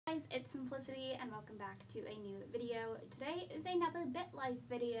it's Simplicity and welcome back to a new video. Today is another BITLIFE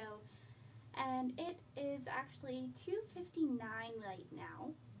video and it is actually 2:59 right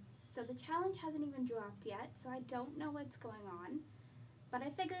now. So the challenge hasn't even dropped yet, so I don't know what's going on. But I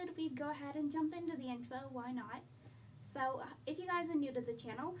figured we'd go ahead and jump into the intro, why not? So if you guys are new to the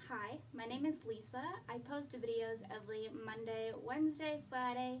channel, hi, my name is Lisa. I post videos every Monday, Wednesday,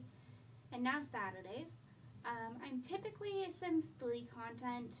 Friday, and now Saturdays. I'm typically Sims 3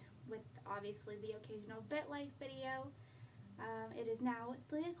 content with obviously the occasional BITLIFE video. It is now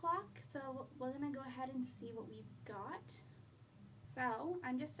 3 o'clock, so we're going to go ahead and see what we've got. So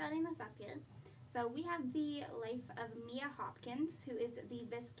I'm just starting this up here. So we have the life of Mia Hopkins, who is the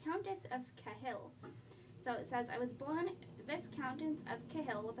Viscountess of Cahill. So it says, I was born Viscountess of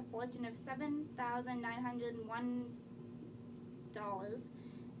Cahill with a fortune of $7,901.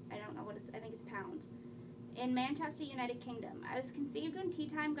 I don't know what it's, I think it's pounds. In Manchester, United Kingdom. I was conceived when tea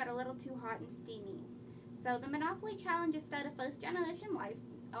time got a little too hot and steamy. So the Monopoly challenge is start a first generation life,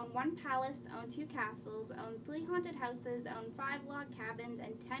 own 1 palace, own 2 castles, own 3 haunted houses, own 5 log cabins,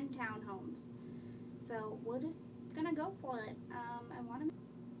 and 10 townhomes. So we're just gonna go for it.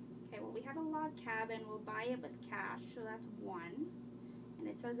 Okay, well we have a log cabin, we'll buy it with cash, so that's 1. And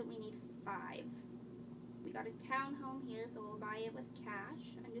it says that we need 5. We got a townhome here, so we'll buy it with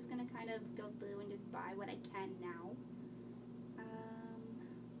cash. I'm just going to kind of go through and just buy what I can now.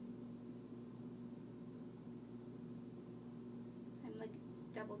 I'm like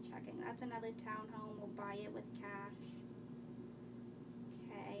double checking. That's another townhome. We'll buy it with cash.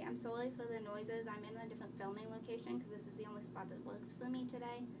 Okay, I'm sorry for the noises. I'm in a different filming location because this is the only spot that works for me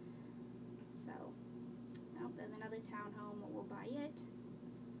today. So, nope, there's another townhome. We'll buy it.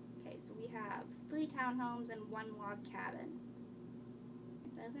 Okay, so we have 3 townhomes and 1 log cabin.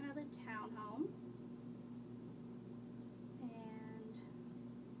 There's another townhome. And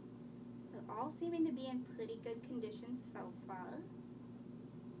they're all seeming to be in pretty good condition so far.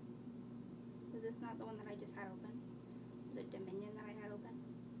 Was this not the one that I just had open? Was it Dominion that I had open?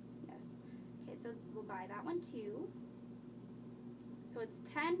 Yes. Okay, so we'll buy that one too. So it's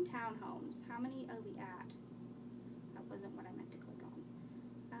 10 townhomes. How many are we at? That wasn't what I meant to click on.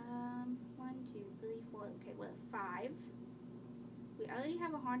 1, 2, 3, 4, okay, we're at 5. We already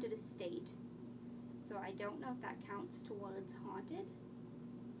have a haunted estate, so I don't know if that counts towards haunted.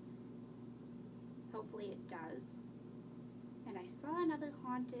 Hopefully it does. And I saw another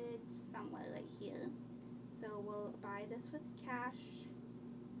haunted somewhere right here, so we'll buy this with cash.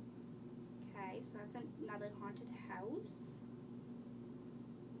 Okay, so that's another haunted house.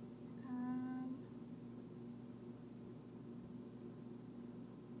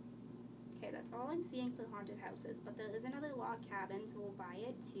 Okay, that's all I'm seeing for haunted houses, but there is another log cabin, so we'll buy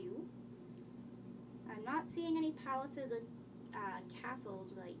it too. I'm not seeing any palaces or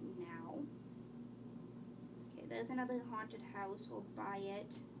castles right now. Okay, there's another haunted house, we'll buy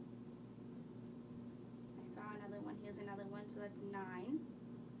it. I saw another one, here's another one, so that's 9.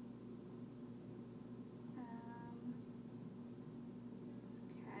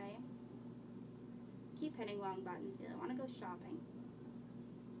 Okay. Keep hitting wrong buttons here, I want to go shopping.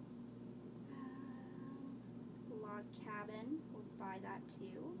 Log cabin, we'll buy that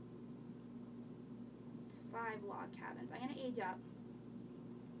too. It's 5 log cabins. I'm going to age up.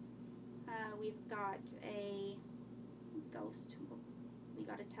 We've got a ghost. We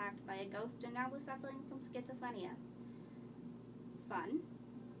got attacked by a ghost and now we're suffering from schizophrenia. Fun.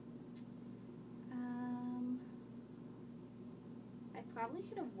 I probably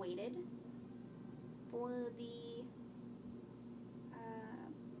should have waited for the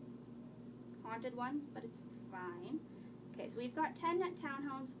haunted ones, but it's fine. Okay, so we've got 10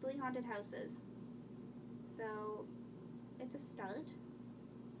 townhomes, 3 haunted houses. So it's a start.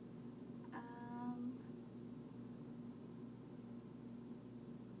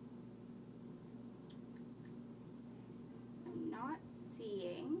 I'm not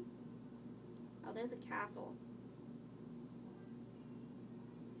seeing. Oh, there's a castle.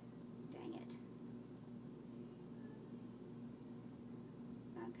 Dang it.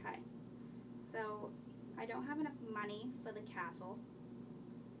 Okay. So I don't have enough money for the castle,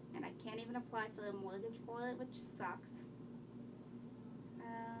 and I can't even apply for a mortgage for it, which sucks.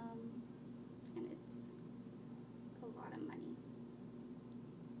 And it's a lot of money.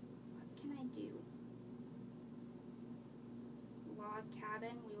 What can I do? Log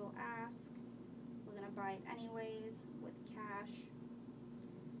cabin, we will ask. We're going to buy it anyways with cash.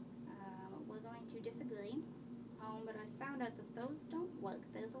 We're going to disagree. But I found out that those don't work.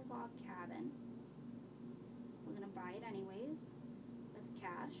 There's a log cabin. We're going to buy it anyways with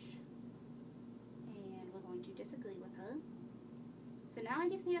cash. And we're going to disagree with her. So now I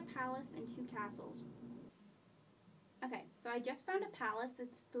just need a palace and 2 castles. Okay, so I just found a palace.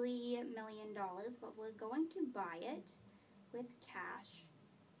 It's $3 million, but we're going to buy it with cash.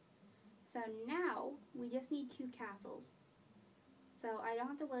 So now we just need 2 castles. So I don't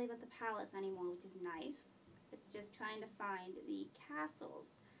have to worry about the palace anymore, which is nice. It's just trying to find the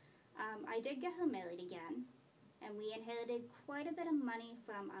castles. I did get her married again, and we inherited quite a bit of money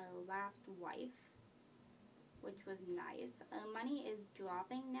from our last wife, which was nice. Our money is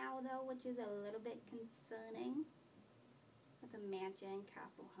dropping now, though, which is a little bit concerning. That's a mansion,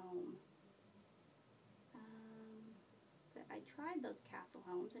 castle, home. But I tried those castle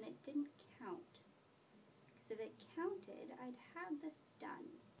homes, and it didn't count. Because if it counted, I'd have this done.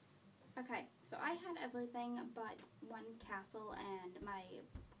 Okay, so I had everything but 1 castle, and my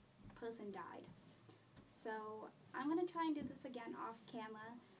person died. So I'm going to try and do this again off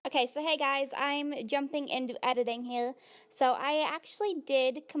camera. Okay, so hey guys, I'm jumping into editing here. So I actually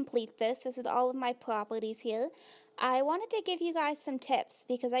did complete this. This is all of my properties here. I wanted to give you guys some tips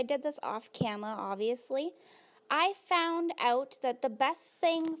because I did this off camera, obviously. I found out that the best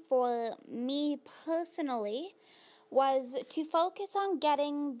thing for me personally was to focus on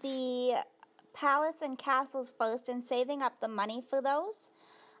getting the palace and castles first and saving up the money for those.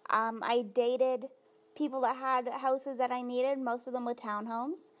 I dated people that had houses that I needed. Most of them were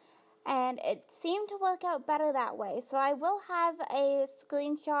townhomes. And it seemed to work out better that way. So I will have a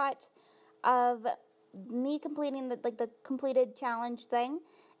screenshot of me completing the completed challenge thing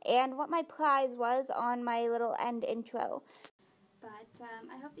and what my prize was on my little end intro. But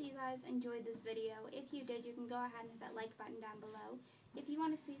I hope that you guys enjoyed this video. If you did, you can go ahead and hit that like button down below. If you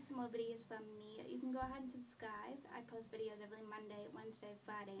want to see some more videos from me, you can go ahead and subscribe. I post videos every Monday, Wednesday,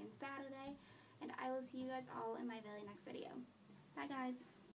 Friday, and Saturday. And I will see you guys all in my very next video. Bye guys!